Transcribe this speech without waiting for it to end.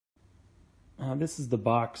This is the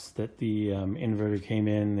box that the inverter came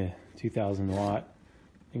in, the 2000 watt.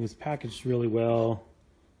 It was packaged really well.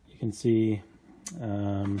 You can see,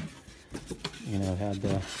 it had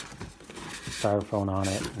the styrofoam on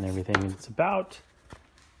it and everything. It's about,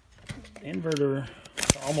 the inverter,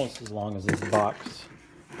 almost as long as this box.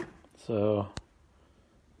 So,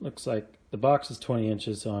 looks like the box is 20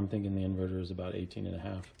 inches, so I'm thinking the inverter is about 18 and a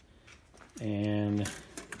half. And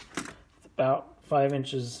it's about 5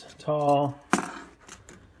 inches tall,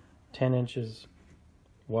 10 inches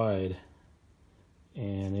wide,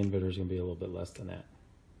 and the inverter is going to be a little bit less than that.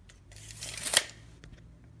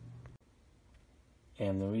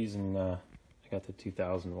 And the reason I got the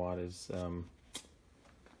 2000 watt is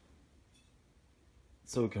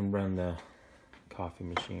so it can run the coffee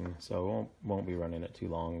machine. So it won't be running it too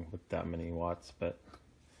long with that many watts, but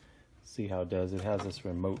see how it does. It has this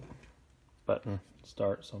remote button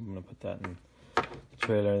start, so I'm going to put that in the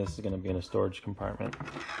trailer. This is going to be in a storage compartment,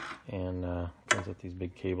 and comes with these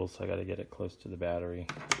big cables, so I got to get it close to the battery,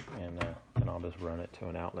 and then I'll just run it to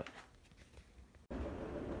an outlet.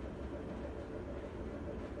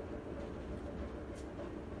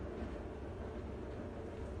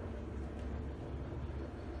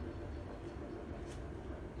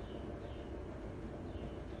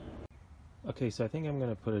 Okay, so I think I'm going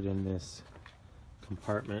to put it in this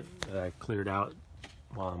compartment that I cleared out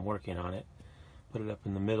while I'm working on it. Put it up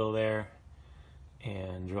in the middle there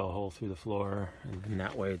and drill a hole through the floor, and then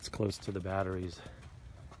that way it's close to the batteries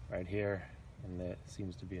right here, and that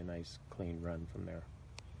seems to be a nice clean run from there.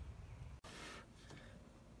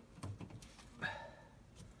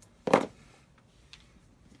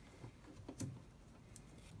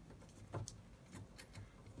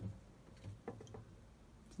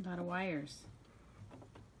 A lot of wires.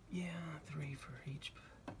 Yeah, 3 for each.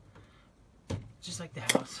 Just like the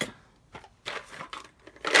house.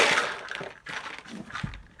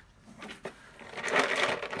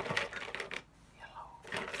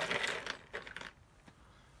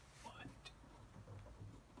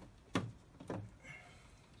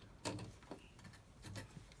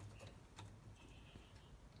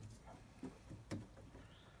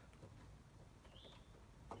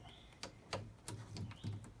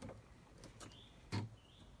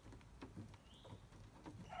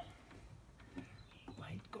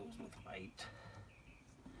 Goes with white.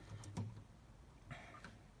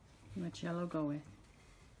 Which yellow go with?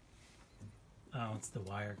 Oh, it's the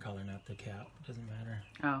wire color, not the cap. Doesn't matter.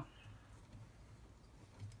 Oh.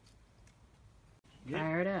 Yep.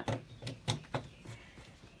 Fire it up.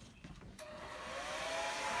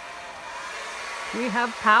 We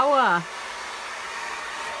have power.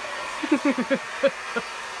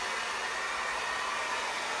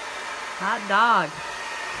 Hot dog.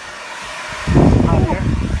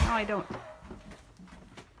 No, I don't.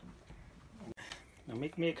 Now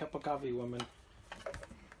make me a cup of coffee, woman.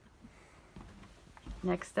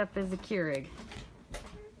 Next up is the Keurig.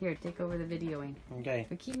 Here, take over the videoing. Okay.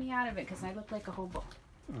 But keep me out of it because I look like a hobo.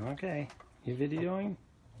 Okay. You videoing?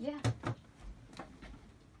 Yeah.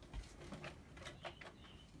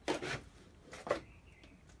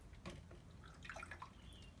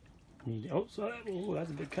 Oh,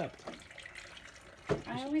 that's a big cup.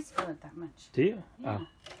 I always fill it that much. Do you? Yeah. Oh.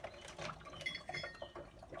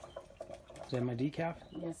 Is that my decaf?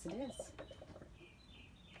 Yes, it is.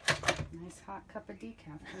 Nice hot cup of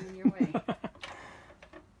decaf coming your way.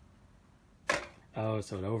 Oh,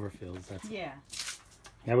 so it overfills. That's Yeah.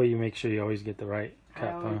 That way you make sure you always get the right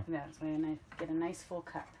cup, huh? That's why I get a nice full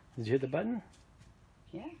cup. Did you hit the button?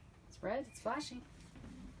 Yeah, it's red. It's flashing.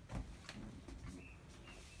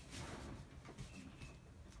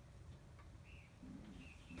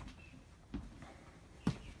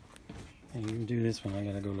 And you can do this one. I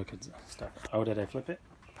gotta go look at stuff. Oh, did I flip it?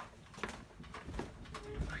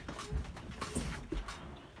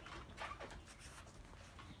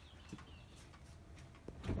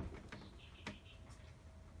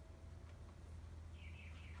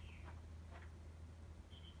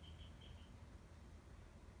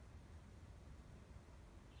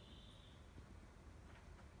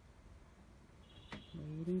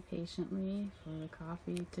 Waiting patiently for the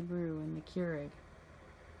coffee to brew in the Keurig.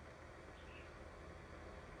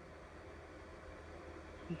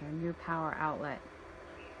 Our new power outlet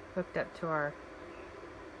hooked up to our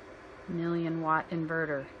 1,000,000-watt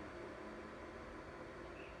inverter.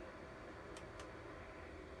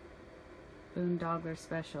 Boondoggle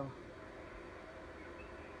special.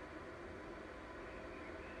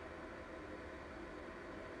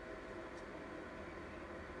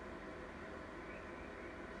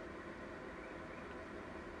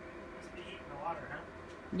 Must be eating the water, huh?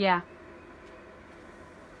 Yeah.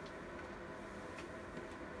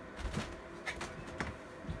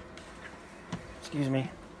 Excuse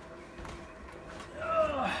me.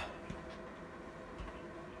 Ugh.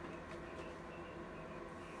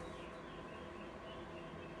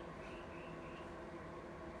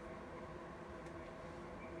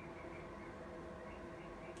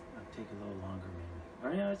 It'll take a little longer maybe.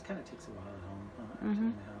 Or yeah, it kind of takes a while at home. After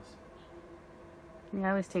in the house. It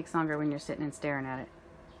always takes longer when you're sitting and staring at it.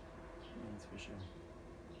 Yeah, that's for sure.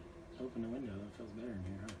 Open the window, it feels better in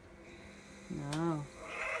here, huh? No.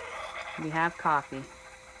 We have coffee.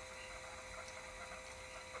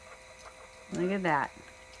 Look at that.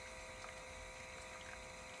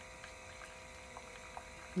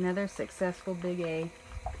 Another successful Big A.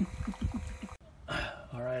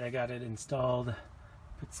 Alright, I got it installed.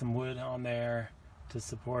 Put some wood on there to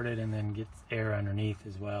support it and then get air underneath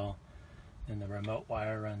as well. And the remote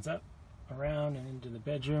wire runs up, around, and into the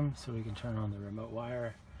bedroom so we can turn on the remote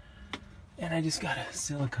wire. And I just got a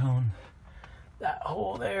silicone that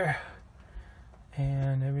hole there.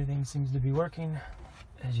 And everything seems to be working,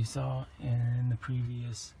 as you saw in the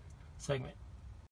previous segment.